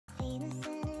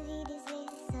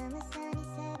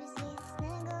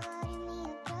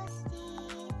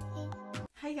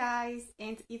guys,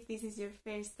 and if this is your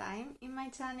first time in my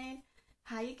channel,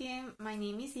 hi again, my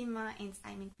name is Emma and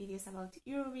I make videos about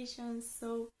Eurovision,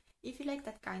 so if you like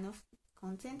that kind of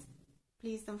content,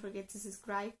 please don't forget to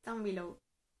subscribe down below.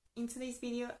 In today's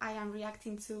video I am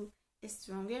reacting to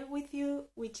Stronger With You,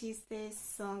 which is the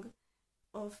song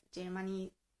of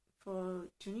Germany for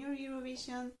Junior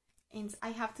Eurovision, and I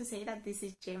have to say that this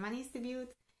is Germany's debut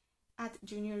at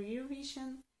Junior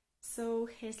Eurovision. So,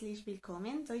 herzlich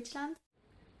willkommen, Deutschland!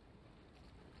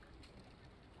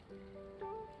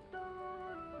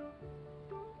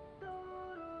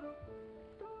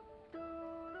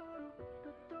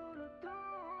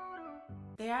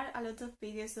 There are a lot of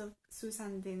videos of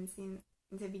Susan dancing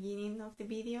in the beginning of the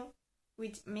video,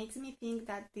 which makes me think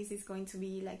that this is going to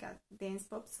be like a dance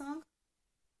pop song.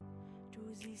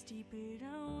 Du siehst die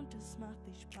Bilder und es macht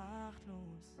dich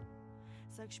sprachlos.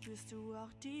 Sag, spürst du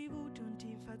auch die Wut und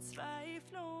die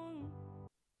Verzweiflung?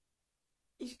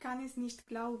 Ich kann es nicht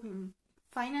glauben.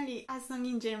 Finally, a song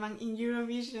in German in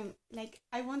Eurovision. Like,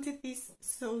 I wanted this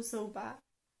so bad.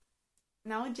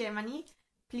 Now, Germany,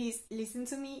 please listen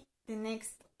to me. The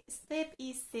next step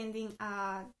is sending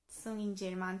a song in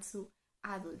German to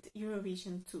adult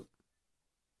Eurovision too.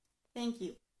 Thank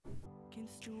you.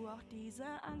 Kennst du auch diese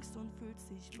Angst und fühlst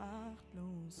dich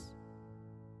machtlos?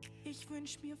 Ich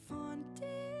wünsch mir von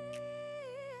dir,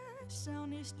 schau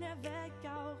nicht mehr weg,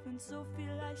 auch wenn's so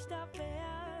viel leichter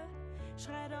wär.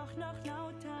 Schrei doch noch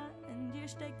lauter, in dir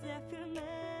steckt sehr viel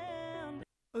mehr.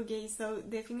 Okay, so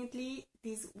definitely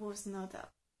this was not a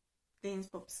dance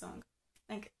pop song.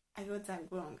 Like, I got that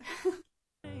wrong.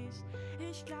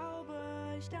 Ich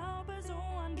glaube so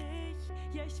an dich.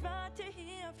 Ja, ich warte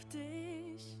hier auf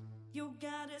dich. You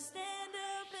gotta stand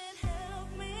up and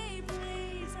help me,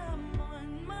 please. I'm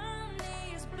on my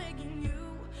knees begging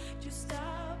you to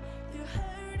stop the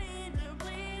hurting, the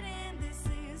bleeding. This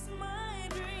is my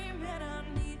dream and I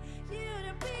need you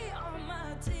to be on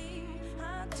my team.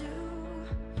 I do,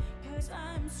 'cause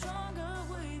I'm stronger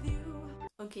with you.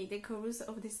 Okay, the chorus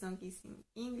of the song is in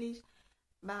English,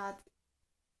 but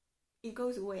it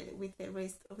goes well with the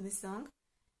rest of the song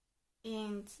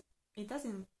and it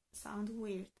doesn't sound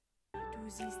weird. Du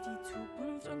siehst die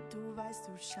Zukunft und du weißt,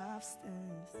 du schaffst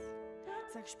es.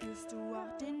 Sag, spürst du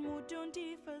auch den Mut und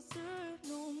die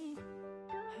Versöhnung?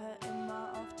 Hör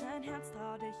immer auf dein Herz,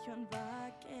 trau dich und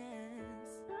wag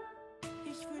es.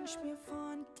 Ich wünsch mir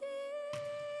von dir.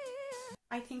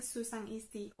 I think Susan is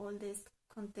the oldest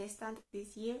contestant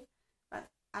this year, but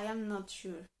I am not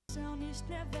sure. Schau nicht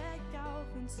mehr weg, auch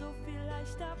wenn's so viel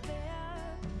leichter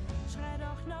wär. Schrei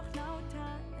doch noch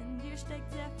lauter, in dir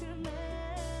steckt sehr viel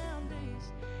mehr. Und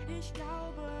ich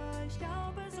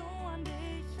glaube so an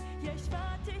dich. Ja, ich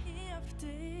warte hier auf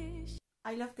dich.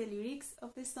 I love the lyrics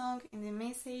of the song and the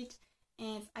message,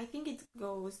 and I think it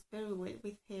goes very well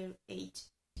with her age.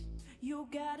 You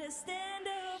gotta stand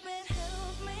up and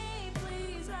help me,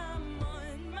 please. I'm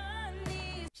on my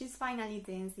knees. She's finally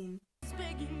dancing.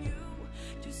 Begging you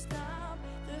to stop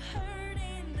the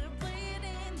hurting, the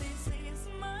bleeding. This is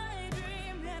my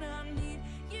dream and I need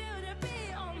you to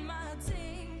be on my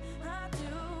team. I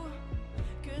do,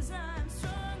 'cause I'm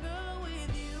stronger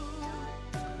with you.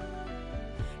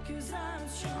 'Cause I'm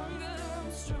stronger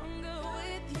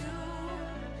with you.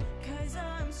 'Cause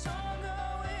I'm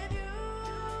stronger with you.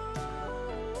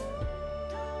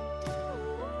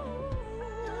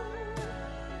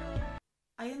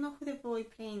 I don't know who the boy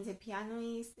playing the piano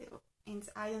is, and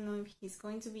I don't know if he's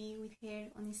going to be with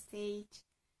her on stage.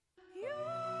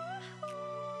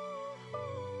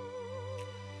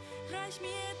 Reich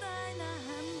mir deine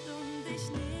Hand und ich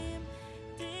nehm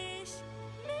dich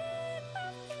mit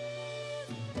auf den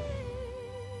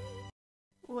Weg.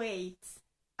 Wait,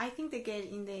 I think the girl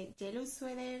in the yellow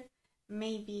sweater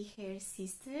may be her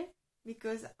sister,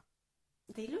 because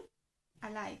they look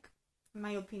alike, in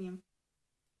my opinion.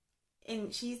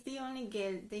 And she's the only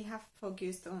girl they have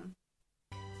focused on.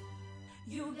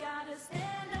 You gotta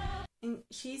stand up. And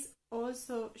she's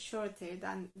also shorter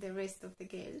than the rest of the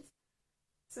girls.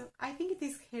 So I think it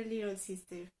is her little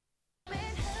sister.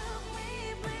 And help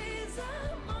me, please.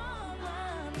 I'm on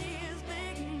my knees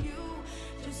begging you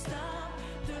to stop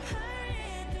the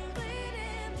hurting, the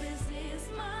bleeding. This is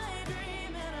my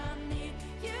dream and I need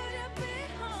you to be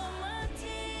on my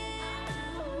team.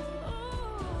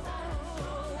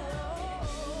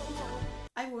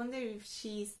 I wonder if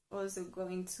she's also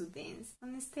going to dance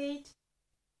on the stage.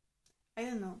 I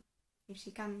don't know if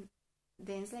she can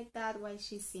dance like that while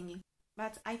she's singing,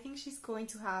 but I think she's going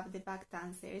to have the back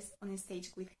dancers on the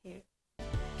stage with her.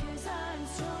 'Cause I'm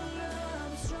stronger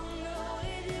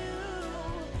with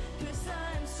you. 'Cause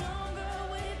I'm stronger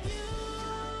with you.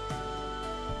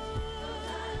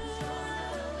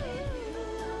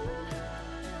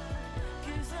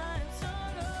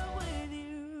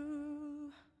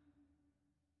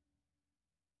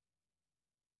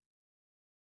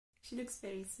 She looks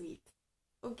very sweet.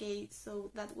 Okay,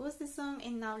 so that was the song,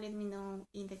 and now let me know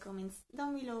in the comments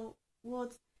down below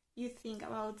what you think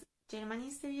about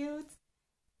Germany's debut,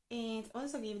 and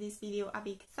also give this video a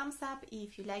big thumbs up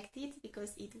if you liked it,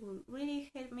 because it will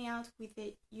really help me out with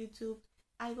the YouTube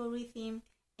algorithm.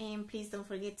 And please don't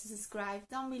forget to subscribe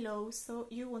down below so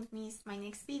you won't miss my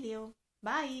next video.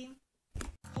 Bye!